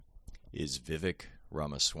Is Vivik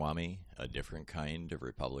Ramaswamy a different kind of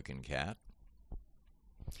Republican cat?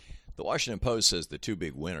 The Washington Post says the two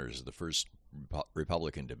big winners of the first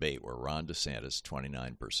Republican debate were Ron DeSantis,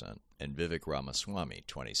 29%, and Vivek Ramaswamy,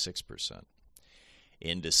 26%.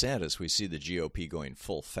 In DeSantis, we see the GOP going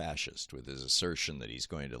full fascist with his assertion that he's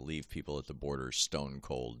going to leave people at the border stone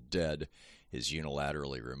cold dead, his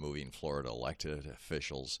unilaterally removing Florida elected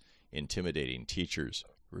officials, intimidating teachers,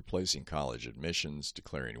 replacing college admissions,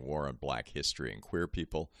 declaring war on black history and queer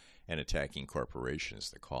people, and attacking corporations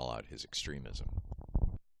that call out his extremism.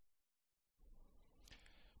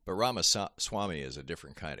 But Ramaswamy is a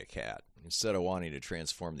different kind of cat. Instead of wanting to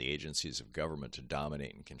transform the agencies of government to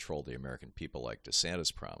dominate and control the American people like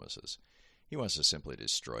DeSantis promises, he wants to simply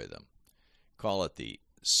destroy them. Call it the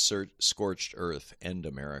scorched earth end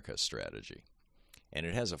America strategy. And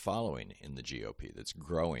it has a following in the GOP that's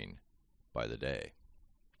growing by the day.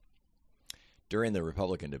 During the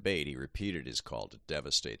Republican debate, he repeated his call to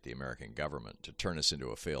devastate the American government, to turn us into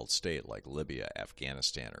a failed state like Libya,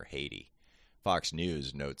 Afghanistan, or Haiti. Fox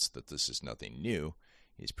News notes that this is nothing new.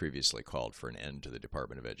 He's previously called for an end to the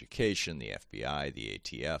Department of Education, the FBI, the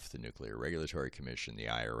ATF, the Nuclear Regulatory Commission, the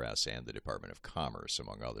IRS, and the Department of Commerce,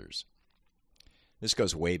 among others. This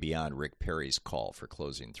goes way beyond Rick Perry's call for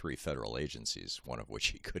closing 3 federal agencies, one of which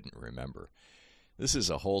he couldn't remember. This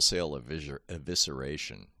is a wholesale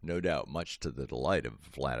evisceration, no doubt much to the delight of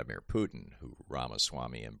Vladimir Putin, who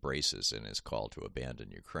Ramaswamy embraces in his call to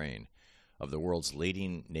abandon Ukraine, of the world's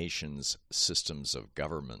leading nations' systems of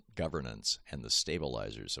governance and the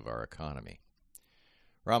stabilizers of our economy.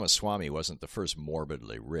 Ramaswamy wasn't the first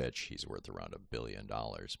morbidly rich, he's worth around $1 billion,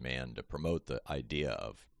 man to promote the idea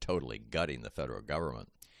of totally gutting the federal government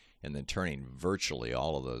and then turning virtually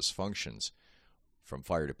all of those functions, from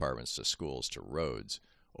fire departments to schools to roads,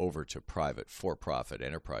 over to private for-profit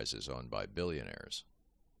enterprises owned by billionaires.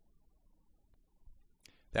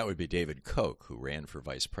 That would be David Koch, who ran for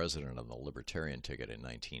vice president on the Libertarian ticket in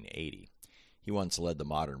 1980. He once led the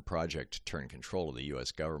modern project to turn control of the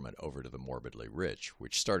U.S. government over to the morbidly rich,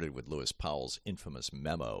 which started with Lewis Powell's infamous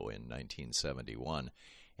memo in 1971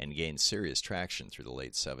 and gained serious traction through the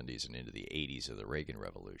late 70s and into the 80s of the Reagan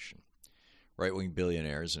Revolution. Right-wing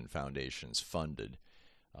billionaires and foundations funded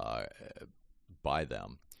by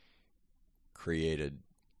them created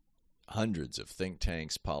hundreds of think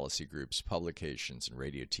tanks, policy groups, publications, and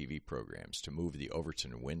radio-TV programs to move the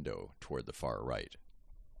Overton window toward the far right.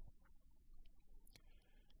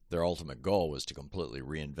 Their ultimate goal was to completely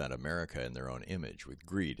reinvent America in their own image, with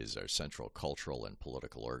greed as our central cultural and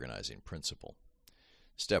political organizing principle.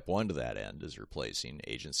 Step 1 to that end is replacing,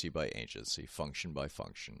 agency by agency, function by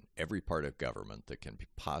function, every part of government that can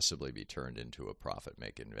possibly be turned into a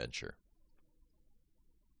profit-making venture.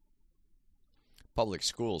 Public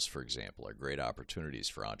schools, for example, are great opportunities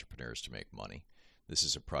for entrepreneurs to make money. This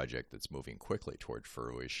is a project that's moving quickly toward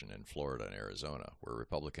fruition in Florida and Arizona, where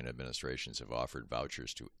Republican administrations have offered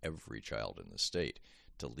vouchers to every child in the state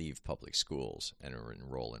to leave public schools and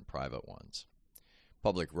enroll in private ones.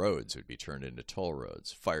 Public roads would be turned into toll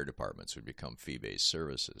roads. Fire departments would become fee-based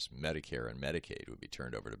services. Medicare and Medicaid would be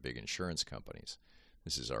turned over to big insurance companies.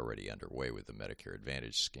 This is already underway with the Medicare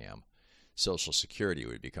Advantage scam. Social Security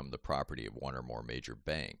would become the property of one or more major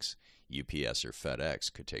banks. UPS or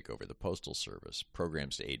FedEx could take over the Postal Service.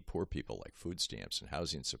 Programs to aid poor people like food stamps and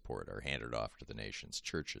housing support are handed off to the nation's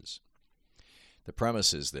churches. The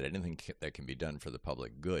premise is that anything that can be done for the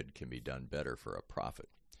public good can be done better for a profit.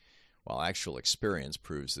 While actual experience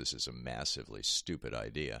proves this is a massively stupid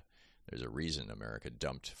idea, there's a reason America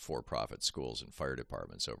dumped for-profit schools and fire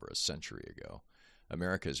departments over a century ago.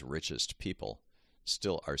 America's richest people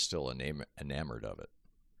are still enamored of it.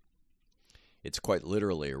 It's quite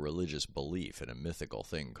literally a religious belief in a mythical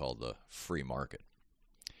thing called the free market.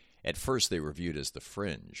 At first, they were viewed as the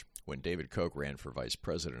fringe. When David Koch ran for vice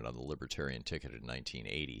president on the Libertarian ticket in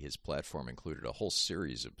 1980, his platform included a whole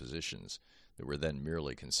series of positions that were then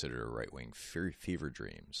merely considered right-wing fever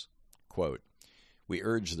dreams. Quote, "We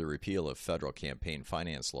urge the repeal of federal campaign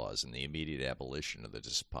finance laws and the immediate abolition of the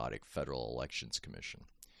despotic Federal Elections Commission.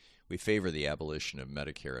 We favor the abolition of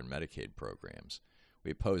Medicare and Medicaid programs.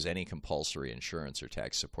 We oppose any compulsory insurance or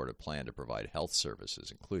tax-supported plan to provide health services,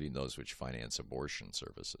 including those which finance abortion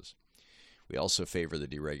services. We also favor the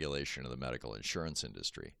deregulation of the medical insurance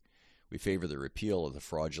industry. We favor the repeal of the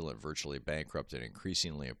fraudulent, virtually bankrupt, and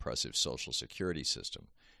increasingly oppressive Social Security system.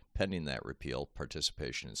 Pending that repeal,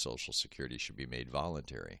 participation in Social Security should be made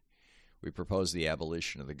voluntary. We propose the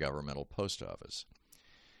abolition of the governmental post office.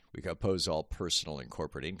 We oppose all personal and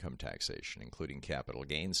corporate income taxation, including capital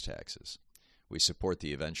gains taxes. We support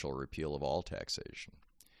the eventual repeal of all taxation.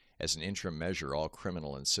 As an interim measure, all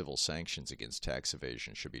criminal and civil sanctions against tax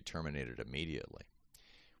evasion should be terminated immediately.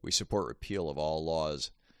 We support repeal of all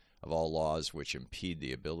laws which impede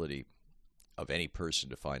the ability of any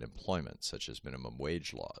person to find employment, such as minimum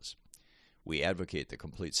wage laws. We advocate the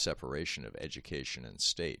complete separation of education and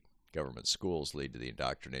state. Government schools lead to the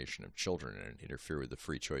indoctrination of children and interfere with the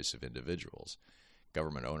free choice of individuals.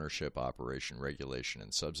 Government ownership, operation, regulation,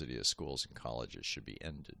 and subsidy of schools and colleges should be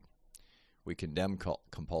ended. We condemn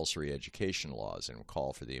compulsory education laws and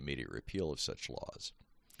call for the immediate repeal of such laws.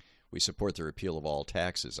 We support the repeal of all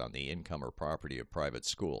taxes on the income or property of private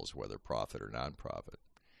schools, whether profit or nonprofit.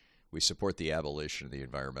 We support the abolition of the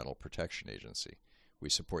Environmental Protection Agency. We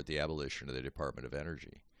support the abolition of the Department of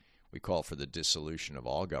Energy. We call for the dissolution of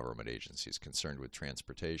all government agencies concerned with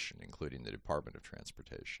transportation, including the Department of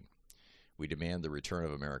Transportation. We demand the return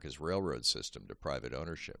of America's railroad system to private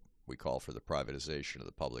ownership. We call for the privatization of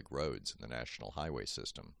the public roads and the national highway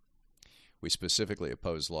system. We specifically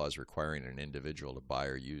oppose laws requiring an individual to buy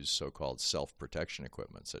or use so-called self-protection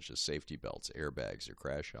equipment, such as safety belts, airbags, or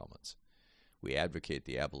crash helmets. We advocate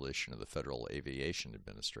the abolition of the Federal Aviation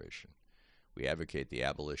Administration. We advocate the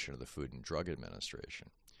abolition of the Food and Drug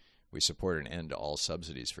Administration. We support an end to all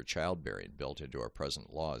subsidies for childbearing built into our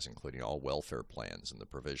present laws, including all welfare plans and the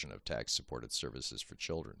provision of tax-supported services for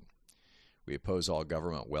children. We oppose all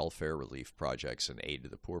government welfare relief projects and aid to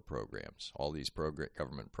the poor programs. All these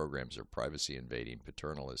government programs are privacy-invading,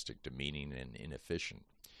 paternalistic, demeaning, and inefficient.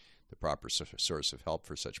 The proper source of help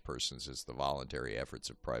for such persons is the voluntary efforts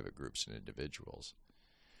of private groups and individuals.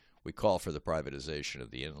 We call for the privatization of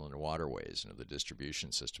the inland waterways and of the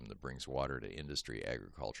distribution system that brings water to industry,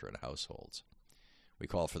 agriculture, and households. We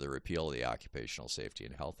call for the repeal of the Occupational Safety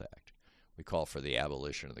and Health Act. We call for the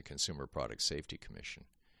abolition of the Consumer Product Safety Commission.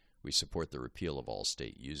 We support the repeal of all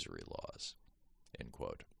state usury laws." End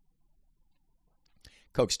quote.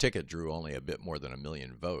 Koch's ticket drew only a bit more than 1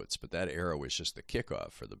 million votes, but that era was just the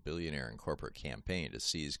kickoff for the billionaire and corporate campaign to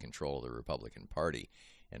seize control of the Republican Party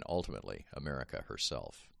and ultimately America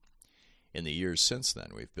herself. In the years since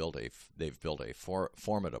then, they've built a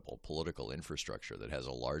formidable political infrastructure that has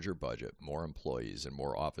a larger budget, more employees, and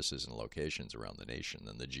more offices and locations around the nation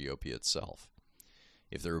than the GOP itself.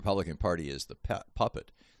 If the Republican Party is the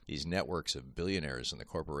puppet, these networks of billionaires and the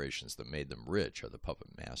corporations that made them rich are the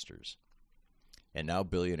puppet masters. And now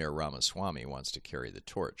billionaire Ramaswamy wants to carry the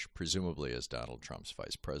torch, presumably as Donald Trump's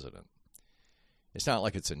vice president. It's not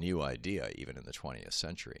like it's a new idea, even in the 20th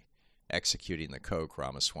century. Executing the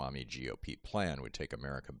Koch-Ramaswamy GOP plan would take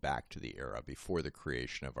America back to the era before the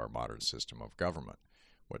creation of our modern system of government,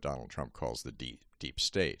 what Donald Trump calls the deep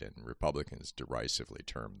state, and Republicans derisively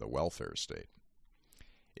term the welfare state.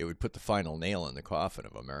 It would put the final nail in the coffin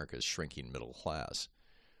of America's shrinking middle class,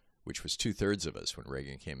 which was 2/3 of us when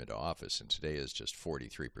Reagan came into office, and today is just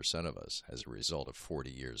 43% of us as a result of 40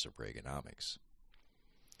 years of Reaganomics.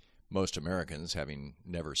 Most Americans, having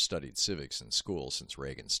never studied civics in school since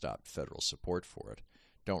Reagan stopped federal support for it,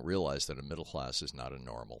 don't realize that a middle class is not a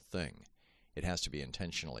normal thing. It has to be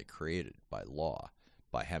intentionally created by law,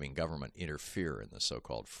 by having government interfere in the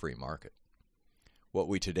so-called free market. What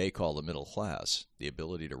we today call the middle class, the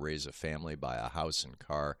ability to raise a family, buy a house and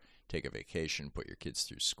car, take a vacation, put your kids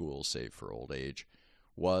through school, save for old age,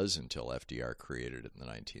 was, until FDR created it in the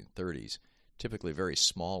 1930s, typically very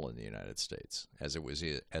small in the United States, as it was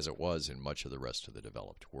in much of the rest of the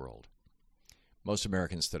developed world. Most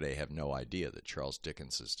Americans today have no idea that Charles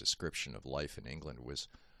Dickens's description of life in England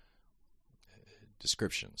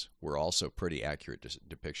descriptions were also pretty accurate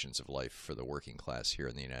depictions of life for the working class here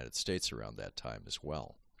in the United States around that time as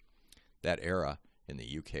well. That era in the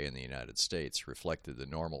UK and the United States reflected the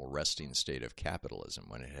normal resting state of capitalism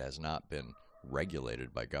when it has not been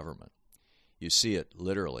regulated by government. You see it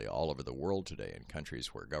literally all over the world today in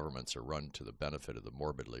countries where governments are run to the benefit of the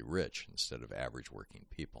morbidly rich instead of average working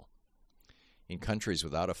people. In countries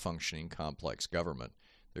without a functioning, complex government,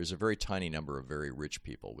 there's a very tiny number of very rich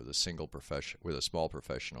people with a small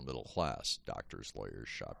professional middle class, doctors, lawyers,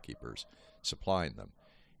 shopkeepers, supplying them,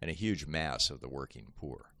 and a huge mass of the working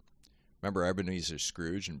poor. Remember Ebenezer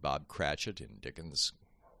Scrooge and Bob Cratchit in Dickens'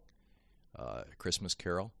 Christmas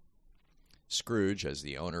Carol? Scrooge, as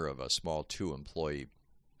the owner of a small 2-employee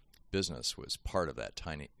business, was part of that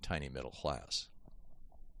tiny middle class.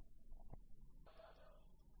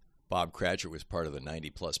 Bob Cratchit was part of the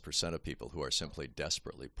 90+% of people who are simply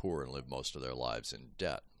desperately poor and live most of their lives in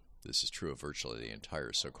debt. This is true of virtually the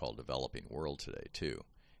entire so-called developing world today, too,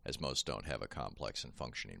 as most don't have a complex and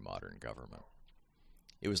functioning modern government.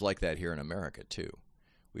 It was like that here in America, too.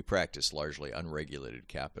 We practiced largely unregulated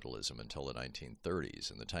capitalism until the 1930s,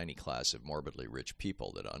 and the tiny class of morbidly rich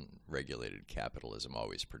people that unregulated capitalism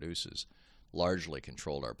always produces largely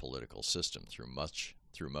controlled our political system through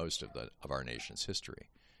most of our nation's history,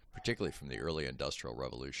 particularly from the early Industrial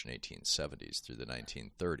Revolution 1870s through the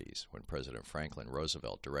 1930s, when President Franklin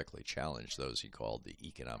Roosevelt directly challenged those he called the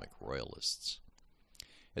economic royalists.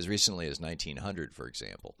 As recently as 1900, for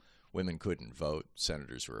example, women couldn't vote,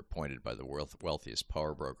 senators were appointed by the wealthiest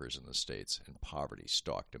power brokers in the states, and poverty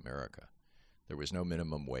stalked America. There was no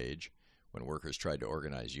minimum wage. When workers tried to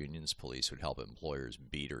organize unions, police would help employers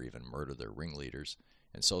beat or even murder their ringleaders,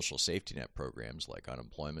 and social safety net programs like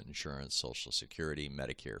unemployment insurance, Social Security,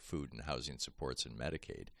 Medicare, food and housing supports, and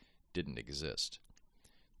Medicaid didn't exist.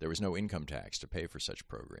 There was no income tax to pay for such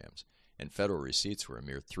programs, and federal receipts were a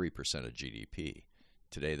mere 3% of GDP.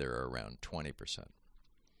 Today they are around 20%.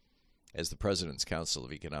 As the President's Council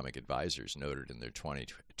of Economic Advisors noted in their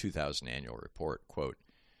 2000 annual report, quote,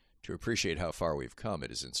 "To appreciate how far we've come,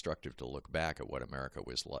 it is instructive to look back at what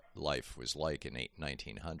America's life was like in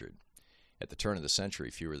 1900. At the turn of the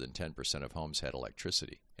century, fewer than 10% of homes had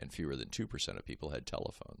electricity, and fewer than 2% of people had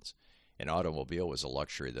telephones. An automobile was a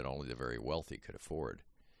luxury that only the very wealthy could afford.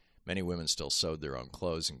 Many women still sewed their own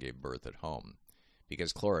clothes and gave birth at home.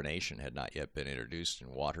 Because chlorination had not yet been introduced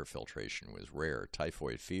and water filtration was rare,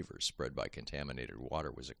 typhoid fever spread by contaminated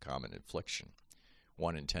water was a common affliction.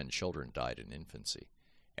 1 in 10 children died in infancy.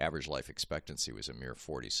 Average life expectancy was a mere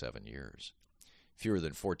 47 years. Fewer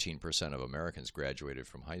than 14% of Americans graduated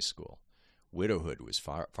from high school. Widowhood was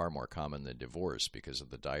far more common than divorce because of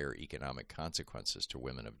the dire economic consequences to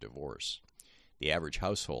women of divorce. The average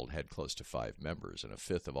household had close to 5 members, and a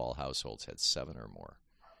fifth of all households had 7 or more.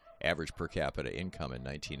 Average per capita income in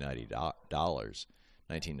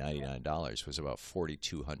 $1999 was about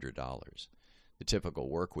 $4,200. The typical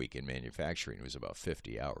work week in manufacturing was about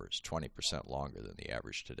 50 hours, 20% longer than the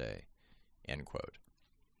average today." End quote.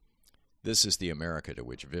 This is the America to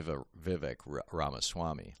which Vivik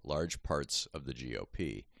Ramaswamy, large parts of the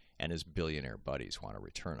GOP, and his billionaire buddies want to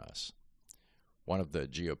return us. One of the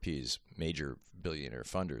GOP's major billionaire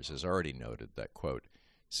funders has already noted that, quote,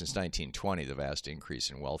 "Since 1920, the vast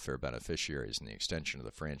increase in welfare beneficiaries and the extension of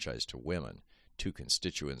the franchise to women, two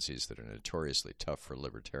constituencies that are notoriously tough for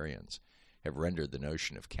libertarians, have rendered the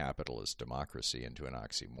notion of capitalist democracy into an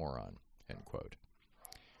oxymoron." End quote.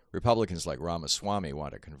 Republicans like Ramaswamy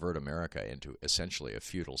want to convert America into essentially a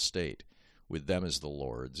feudal state, with them as the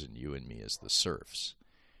lords and you and me as the serfs.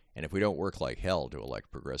 And if we don't work like hell to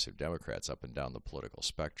elect progressive Democrats up and down the political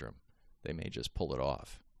spectrum, they may just pull it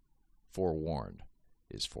off. Forewarned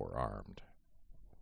is forearmed.